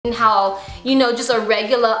how, you know, just a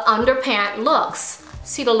regular underpant looks.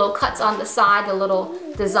 See the little cuts on the side, the little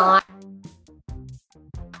design.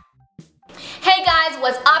 Hey guys,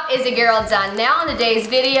 what's up? It's your girl Donnell. In today's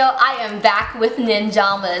video, I am back with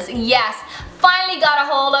Ninjamas. Yes, finally got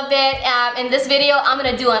a hold of it. In this video, I'm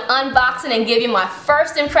gonna do an unboxing and give you my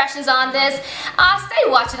first impressions on this. Stay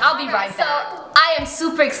watching, I'll be right back. So, I am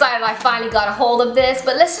super excited I finally got a hold of this,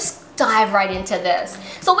 but let's just dive right into this.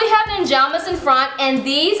 So we have Ninjamas in front, and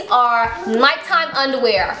these are nighttime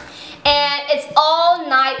underwear. And it's all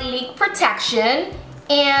night leak protection.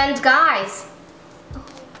 And guys,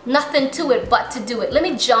 nothing to it but to do it. Let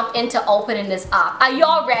me jump into opening this up. Are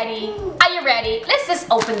y'all ready? Are you ready? Let's just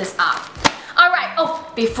open this up. Alright,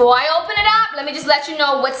 before I open it up, let me just let you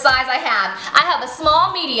know what size I have. I have a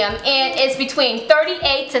small medium, and it's between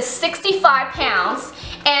 38 to 65 pounds.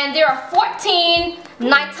 And there are 14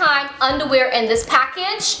 nighttime underwear in this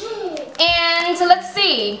package. And let's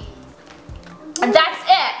see. That's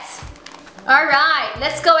it. Alright,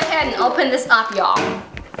 let's go ahead and open this up, y'all.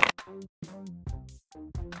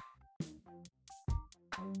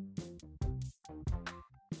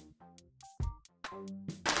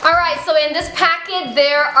 Alright, so in this packet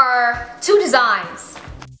there are two designs.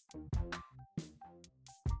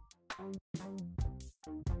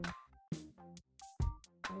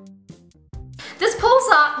 This pulls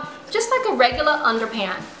up just like a regular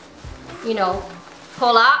underpant. You know,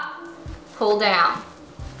 pull up, pull down.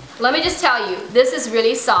 Let me just tell you, this is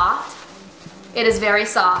really soft. It is very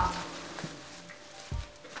soft.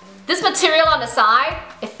 This material on the side,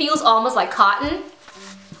 it feels almost like cotton,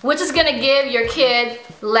 which is gonna give your kid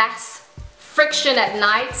less friction at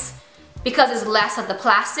nights because it's less of the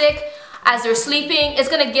plastic. As they're sleeping, it's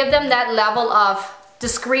gonna give them that level of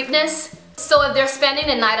discreetness. So if they're spending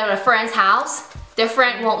the night at a friend's house, their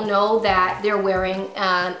friend won't know that they're wearing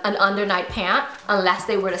an undernight pant unless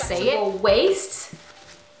they were to say it. Waist.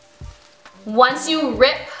 Once you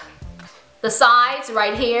rip the sides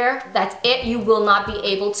right here, that's it. You will not be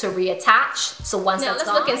able to reattach. So once that's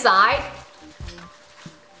gone, let's look inside.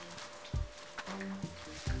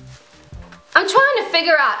 I'm trying to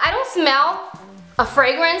figure out, I don't smell a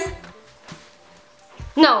fragrance.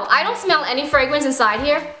 No, I don't smell any fragrance inside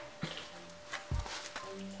here.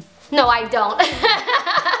 No, I don't.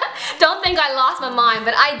 Don't think I lost my mind,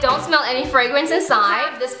 but I don't smell any fragrance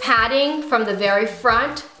inside. This padding from the very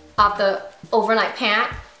front of the overnight pant.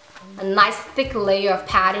 A nice thick layer of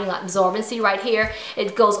padding, absorbency right here.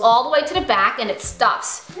 It goes all the way to the back and it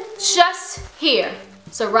stops just here.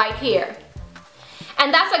 So right here.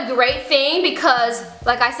 And that's a great thing because,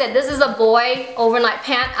 like I said, this is a boy overnight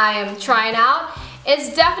pant I am trying out.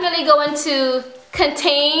 It's definitely going to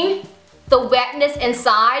contain the wetness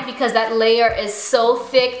inside because that layer is so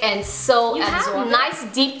thick and so absorbent. You have nice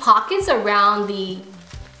deep pockets around the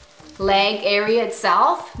leg area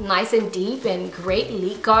itself. Nice and deep and great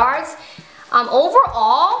leak guards.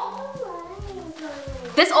 Overall,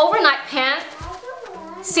 this overnight pant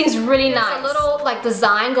seems really nice. There's a little like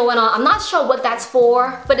design going on. I'm not sure what that's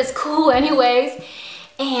for, but it's cool anyways.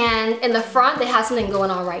 And in the front, they have something going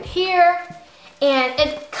on right here. And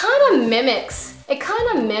it kind of mimics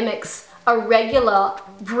a regular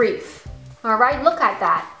brief. All right, look at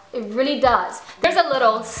that. It really does. There's a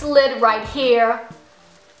little slit right here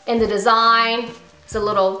in the design. There's a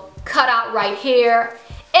little cutout right here.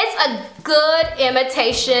 It's a good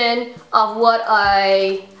imitation of what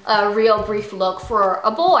a real brief look for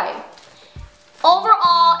a boy.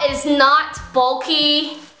 Overall, it is not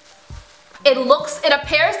bulky. It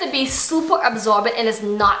appears to be super absorbent and it's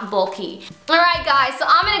not bulky. Alright guys, so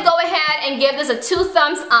I'm gonna go ahead and give this a 2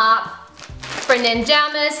 thumbs up for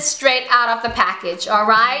Ninjamas straight out of the package,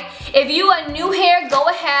 alright? If you are new here, go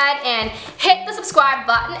ahead and hit the subscribe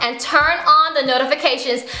button and turn on the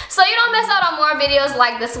notifications so you don't miss out on more videos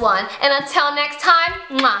like this one. And until next time,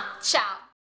 mwah, ciao.